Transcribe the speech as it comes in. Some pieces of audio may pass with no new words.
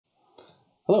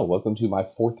Hello, welcome to my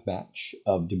fourth match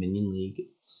of Dominion League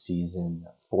Season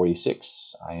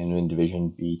 46. I am in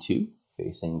Division B2,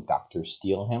 facing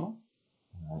drsteelhammer.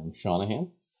 I'm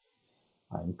Shanahan.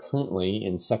 I'm currently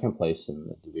in second place in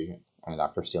the division, and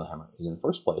drsteelhammer is in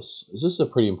first place. This is a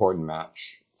pretty important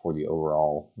match for the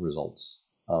overall results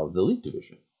of the league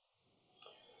division.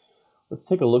 Let's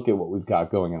take a look at what we've got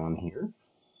going on here.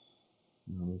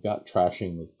 We've got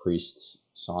trashing with priests,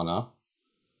 Sauna.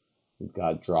 We've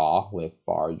got draw with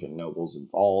Barge and Nobles and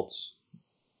Vaults.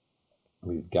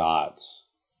 We've got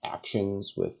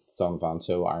actions with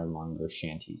Zonvanto, Ironmonger,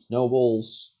 Shanty's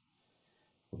Nobles.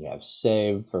 We have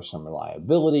save for some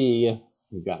reliability.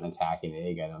 We've got an attacking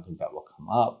egg. I don't think that will come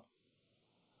up.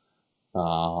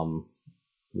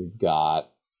 We've got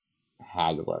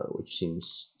Haggler, which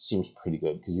seems pretty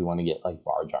good because you want to get like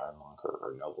Barge Ironmonger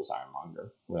or Nobles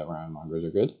Ironmonger. Whatever Ironmongers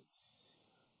are good.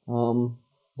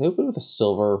 They open with a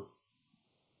silver.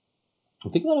 I'm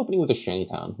thinking about opening with a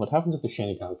Shantytown. What happens if the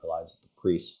Shantytown collides with the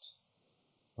priest?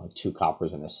 Like 2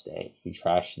 coppers in estate. You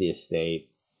trash the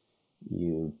estate.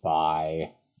 You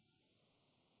buy.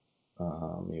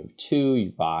 You have 2.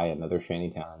 You buy another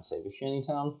Shantytown and save a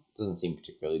Shantytown. Doesn't seem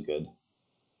particularly good.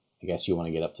 I guess you want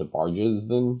to get up to barges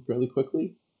then fairly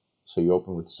quickly. So you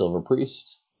open with Silver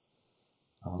Priest.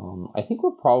 I think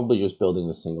we're probably just building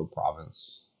a single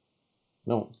province. I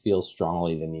don't feel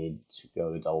strongly the need to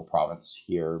go to double province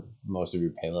here. Most of your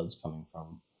payload's coming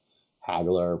from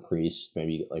Haggler, Priest,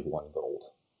 maybe get like 1 gold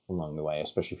along the way,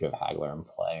 especially if you have Haggler in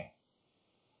play.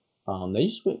 They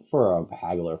just went for a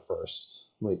Haggler first,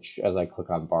 which as I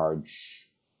click on Barge,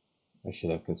 I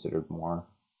should have considered more.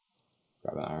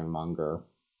 Grab an Ironmonger.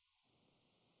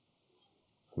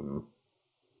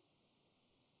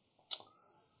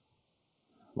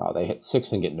 Wow, they hit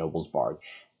 6 and get Noble's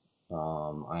Barge.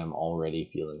 I am already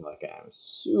feeling like I'm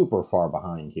super far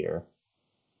behind here.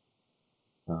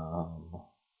 We'll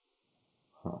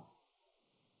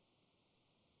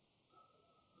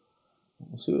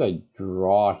see what I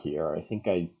draw here. I think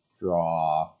I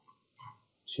draw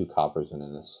 2 coppers in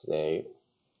an estate.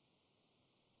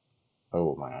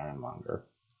 Oh, my Ironmonger.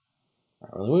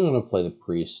 I really want to play the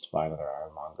Priest, buy another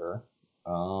Ironmonger.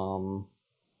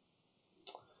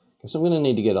 Guess I'm going to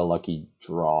need to get a lucky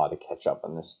draw to catch up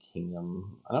on this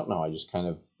kingdom. I don't know, I just kind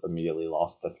of immediately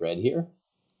lost the thread here.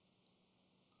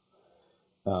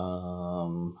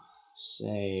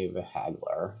 Save a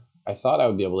Haggler. I thought I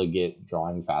would be able to get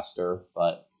drawing faster,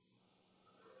 but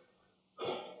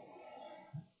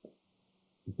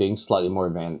being slightly more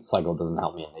advanced cycle doesn't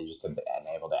help me, and they just have been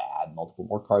able to add multiple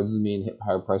more cards than me and hit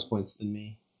higher price points than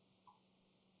me.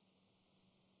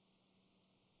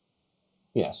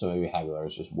 Yeah, so maybe Haggler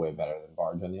is just way better than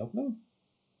Barge on the opening.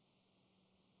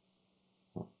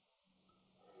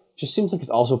 Just seems like it's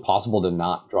also possible to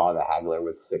not draw the Haggler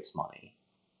with 6 money.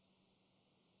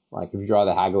 Like, if you draw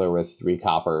the Haggler with 3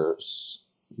 coppers,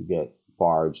 you get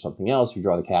Barge something else. If you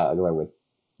draw the Haggler with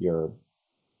your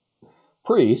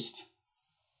Priest,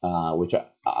 which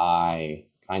I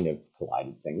kind of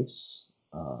collided things.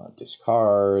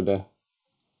 Discard.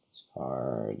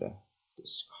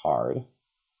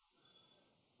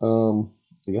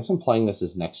 I guess I'm playing this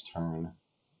as next turn.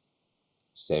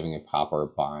 Saving a copper,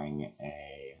 buying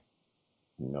a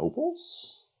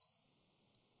Nobles?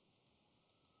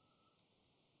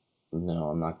 No,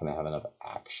 I'm not going to have enough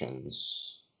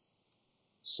actions.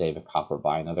 Save a copper,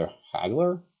 buy another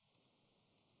Haggler?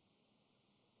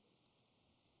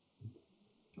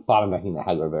 Bottom backing the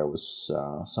Haggler there was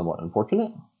somewhat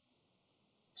unfortunate.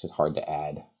 Makes it hard to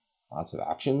add lots of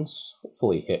actions.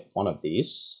 Hopefully hit one of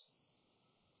these.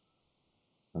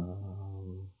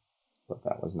 But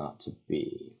that was not to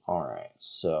be. Alright,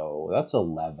 so that's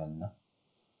 11.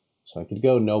 So I could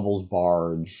go Nobles,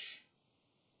 Barge,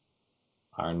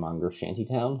 Ironmonger,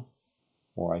 Shantytown.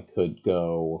 Or I could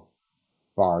go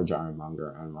Barge,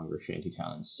 Ironmonger, Ironmonger,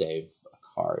 Shantytown, and save a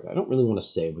card. I don't really want to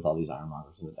save with all these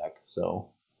Ironmongers in the deck,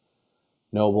 so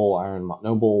Nobles,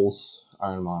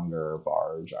 Ironmonger,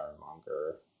 Barge,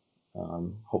 Ironmonger.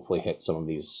 Hopefully hit some of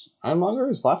these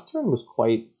Ironmongers. Last turn was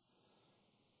quite...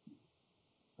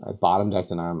 I bottom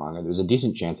decked an Ironmonger. There's a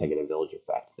decent chance I get a village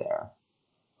effect there.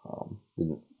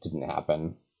 Didn't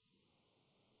happen.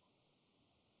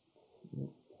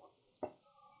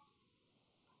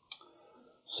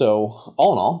 So,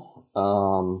 all in all,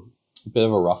 a bit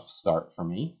of a rough start for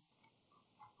me.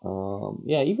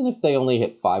 Yeah, even if they only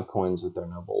hit 5 coins with their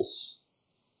Nobles,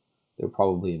 they're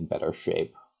probably in better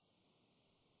shape.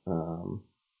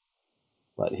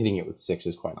 But hitting it with 6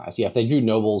 is quite nice. Yeah, if they drew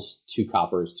Nobles, 2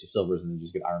 coppers, 2 silvers, and then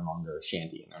just get Ironmonger or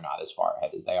Shanty, and they're not as far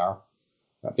ahead as they are,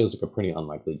 that feels like a pretty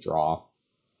unlikely draw.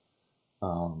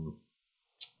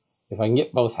 If I can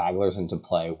get both Hagglers into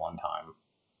play one time,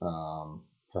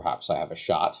 perhaps I have a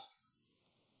shot.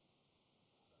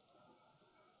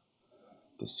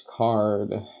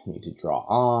 Discard. Need to draw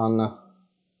on.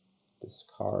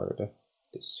 Discard.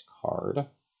 Discard.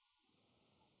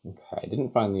 Okay, I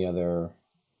didn't find the other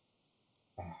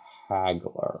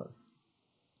Haggler.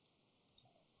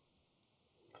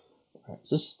 Alright,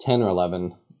 so this is 10 or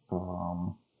 11.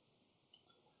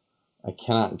 I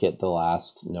cannot get the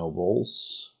last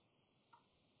nobles.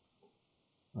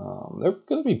 They're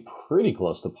going to be pretty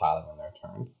close to piling on their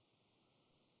turn.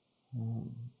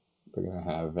 They're going to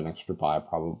have an extra buy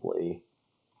probably.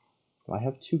 Do I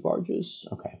have 2 barges?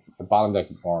 Okay, I bottom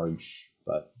decked Barge,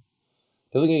 but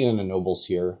they're looking at a nobles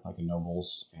here, like a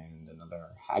nobles and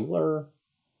another Haggler.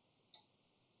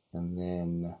 And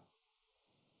then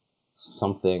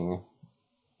something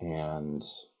and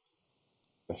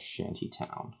a shanty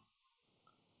town.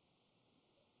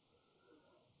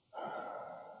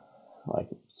 Like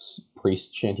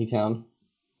priest shantytown,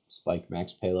 spike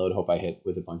max payload. Hope I hit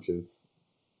with a bunch of.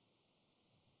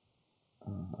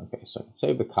 Okay, so I can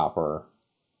save the copper.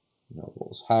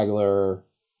 Nobles Haggler.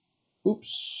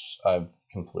 Oops, I've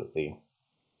completely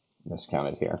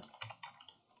miscounted here.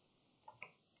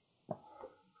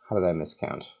 How did I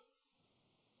miscount?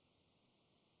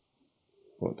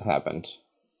 What happened?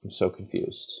 I'm so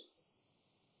confused.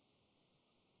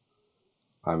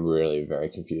 I'm really very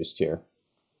confused here.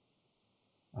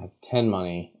 I have 10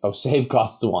 money. Oh, save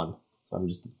costs 1. So I'm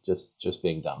just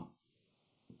being dumb.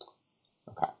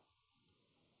 Okay.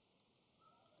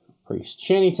 Priest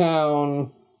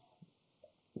Shantytown.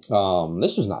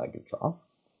 This was not a good draw.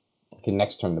 I can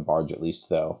next turn the Barge at least,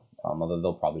 though. Although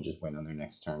they'll probably just win on their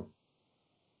next turn.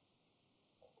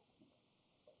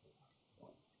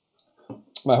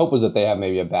 My hope was that they have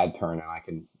maybe a bad turn and I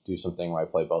can do something where I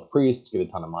play both priests, get a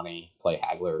ton of money, play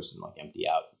Hagglers, and like empty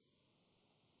out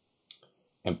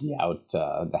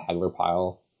the Haggler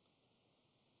pile.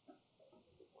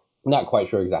 I'm not quite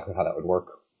sure exactly how that would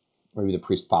work. Maybe the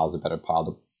priest pile is a better pile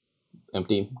to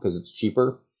empty because it's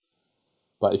cheaper.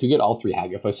 But if you get all 3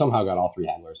 Hagglers, if I somehow got all 3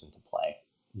 Hagglers into play,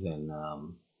 then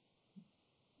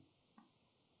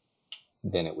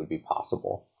it would be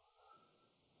possible.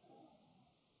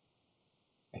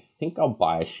 I think I'll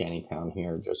buy a shantytown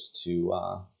here just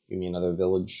to give me another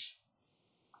village.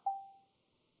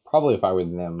 Probably if I were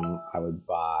them, I would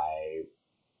buy.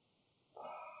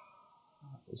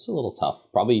 It's a little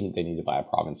tough. Probably they need to buy a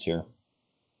province here.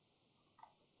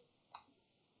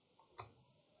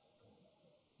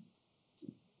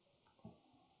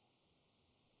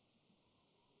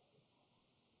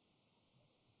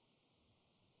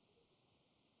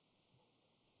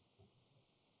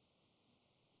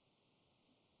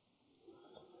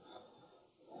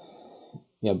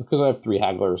 Yeah, because I have 3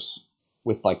 Hagglers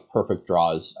with like perfect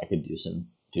draws, I could do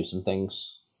some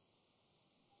things.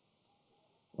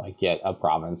 Like get a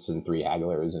province and 3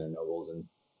 Hagglers and a nobles and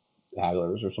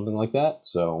Hagglers or something like that.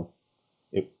 So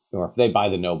if they buy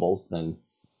the nobles, then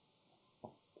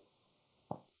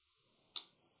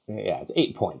yeah, it's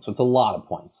 8 points. So it's a lot of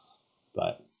points,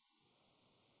 but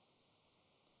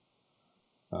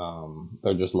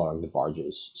they're just lowering the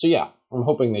barges. So yeah, I'm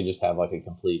hoping they just have like a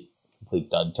complete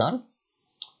dud turn.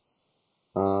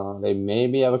 They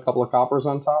maybe have a couple of coppers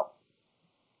on top.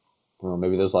 Well,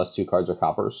 maybe those last 2 cards are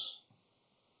coppers.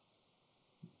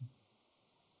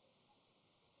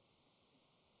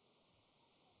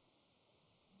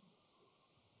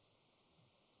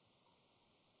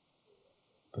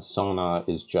 The Sauna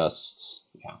is just,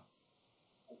 yeah.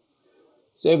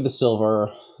 Save the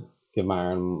silver, give my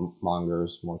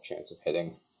Ironmongers more chance of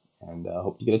hitting, and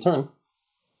hope to get a turn.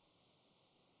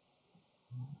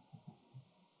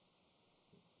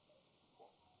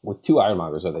 With 2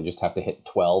 Ironmongers, though, they just have to hit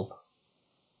 12.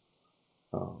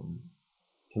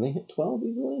 Can they hit 12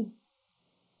 easily?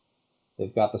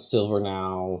 They've got the silver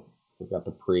now. They've got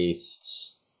the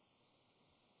priests.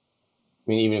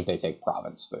 I mean, even if they take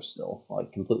province, they're still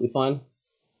like completely fine.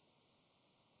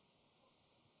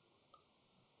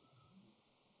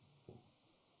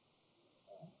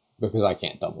 Because I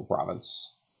can't double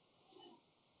province.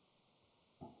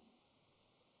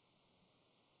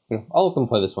 I'll let them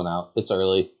play this one out. It's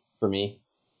early for me.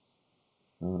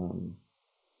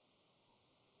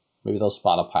 Maybe they'll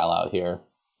spot a pile out here.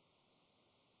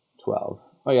 12.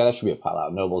 Oh yeah, that should be a pile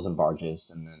out. Nobles and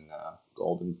barges, and then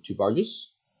gold and 2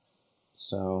 barges.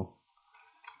 So,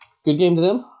 good game to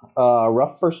them.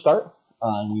 Rough first start.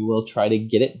 We will try to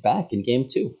get it back in game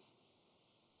 2.